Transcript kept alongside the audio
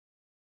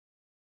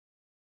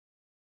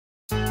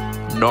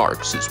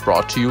Narcs is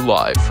brought to you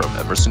live from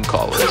Emerson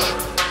College.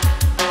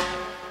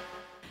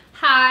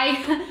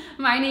 Hi,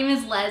 my name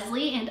is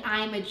Leslie and I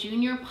am a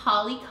junior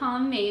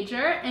poly-comm major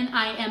and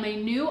I am a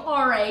new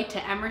RA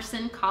to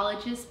Emerson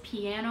College's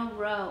Piano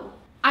Row.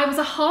 I was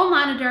a hall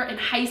monitor in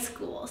high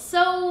school,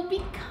 so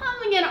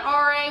becoming an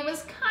RA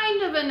was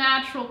kind of a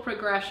natural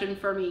progression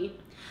for me.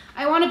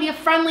 I want to be a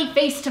friendly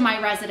face to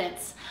my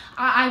residents.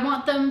 I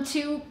want them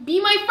to be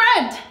my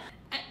friend.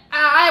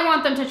 I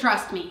want them to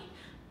trust me,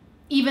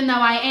 even though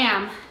I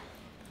am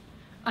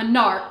a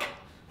narc.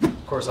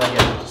 Of course, I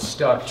get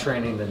stuck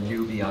training the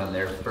newbie on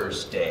their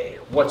first day.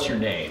 What's your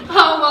name?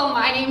 Oh, well,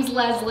 my name's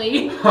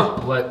Leslie.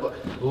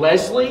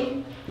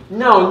 Leslie?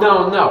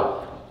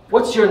 No.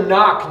 What's your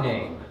knock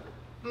name?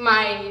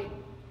 My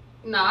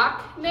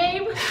knock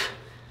name?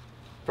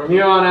 From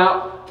here on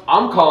out,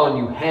 I'm calling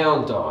you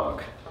Hound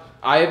Dog.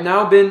 I have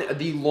now been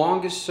the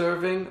longest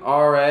serving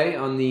RA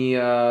on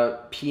the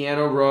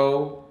Piano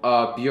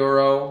Row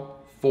Bureau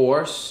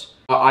force.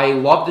 I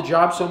love the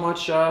job so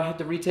much I had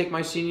to retake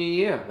my senior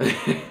year.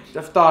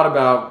 I've thought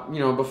about,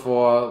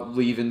 before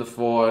leaving the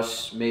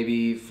force,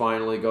 maybe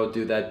finally go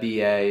do that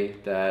BA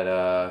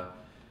that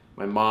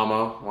my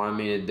mama wanted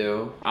me to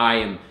do. I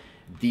am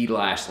the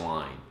last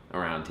line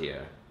around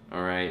here,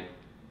 all right?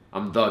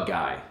 I'm the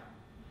guy.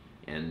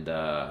 And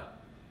I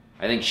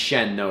think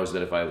Shen knows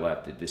that if I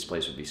left, this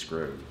place would be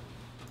screwed.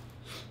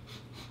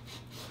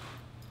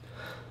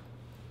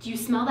 Do you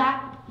smell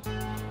that?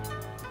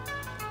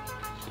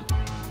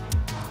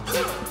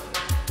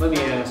 Let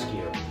me ask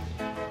you,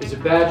 is a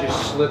badger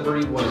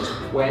slippery when it's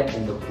wet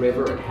in the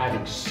river and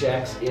having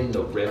sex in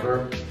the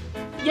river?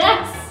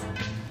 Yes!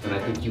 And I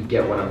think you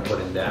get what I'm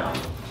putting down.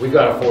 We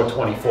got a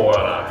 424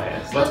 on our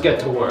hands. Let's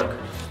get to work.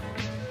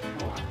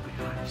 Oh,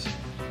 my eyes.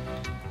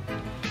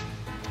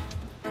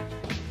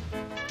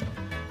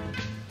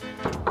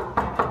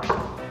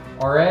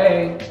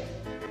 RA.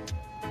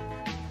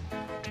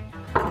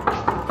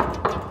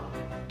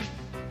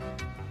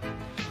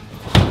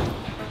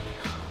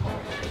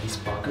 These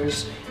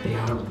fuckers, they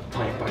aren't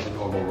playing by the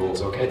normal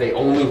rules, okay? They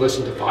only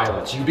listen to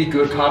violence. You be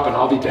good cop and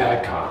I'll be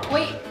bad cop.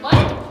 Wait, what?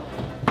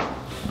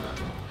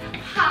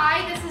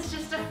 Hi, this is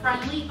just a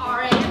friendly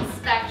RA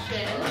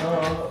inspection.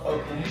 Oh,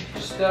 okay.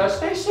 Just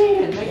stay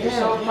seated. Make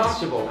yourself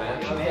comfortable,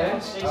 man. Hey, okay?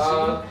 man, stay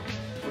seated.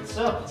 What's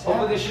up?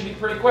 Hopefully this should be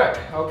pretty quick,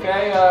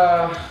 okay?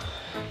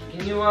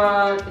 Can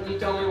you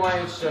tell me why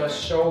it's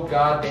so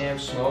goddamn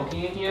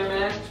smoky in here,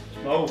 man?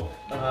 Oh,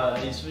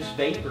 it's just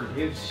vapor,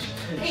 dude.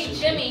 Hey,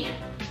 Jimmy,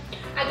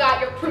 I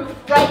got your proof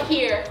right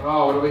here.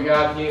 Oh, what do we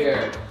got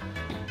here?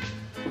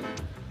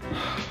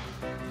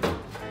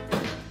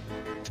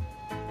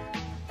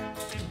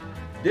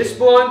 This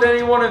belong to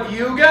any one of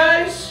you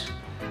guys?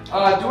 Do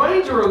I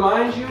need to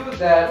remind you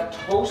that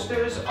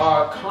toasters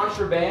are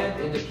contraband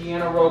in the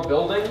Piano Row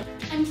building?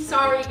 I'm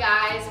sorry,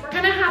 guys. We're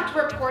gonna have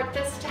to report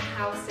this to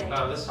housing.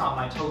 No, that's not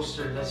my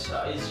toaster. That's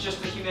it's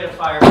just a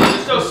humidifier.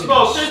 There's no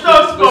smoke. There's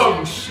no smoke. Listen,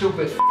 you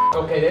stupid f.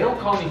 Okay, they don't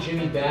call me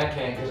Jimmy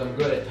Backhand because I'm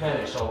good at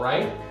tennis, all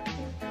right?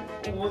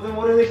 Well, then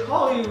what do they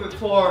call you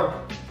for?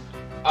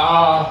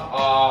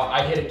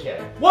 I hit a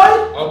kid. What?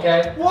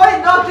 Okay.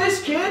 What? Not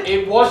this kid?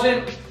 It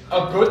wasn't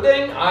a good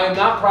thing. I am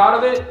not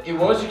proud of it. It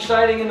was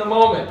exciting in the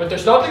moment, but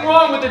there's nothing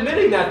wrong with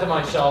admitting that to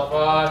myself.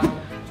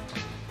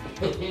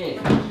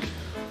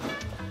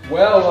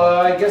 Well,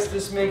 I guess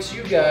this makes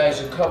you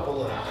guys a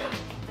couple of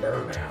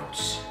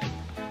burnouts.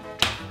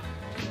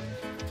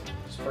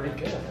 It's pretty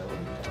good.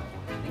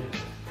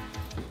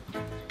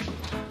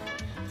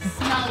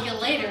 Smell you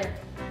later,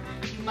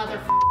 you mother.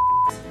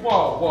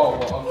 Whoa.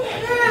 Okay.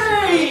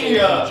 Hey!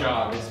 Good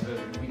job.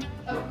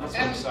 I'm so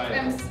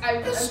excited.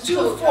 That's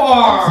too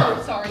far. I'm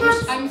so sorry.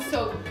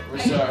 We're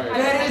sorry.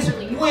 That is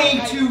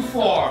way too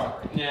far.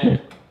 Yeah.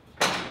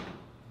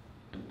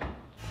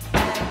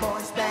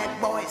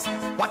 Bad boys,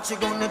 what you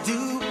gonna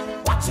do?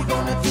 What you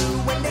gonna do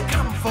when they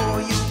come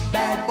for you?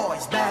 Bad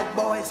boys,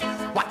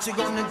 what you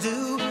gonna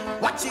do?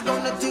 What you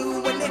gonna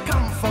do when they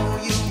come for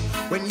you?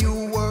 When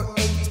you were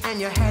 8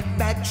 and you had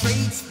bad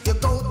traits, you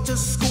go to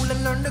school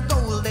and learn the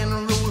golden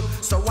rule.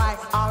 So why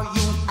are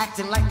you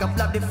acting like a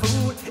bloody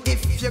fool?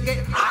 If you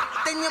get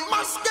hot, then you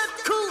must get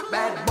cool.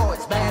 Bad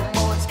boys,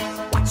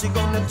 what you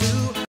gonna do?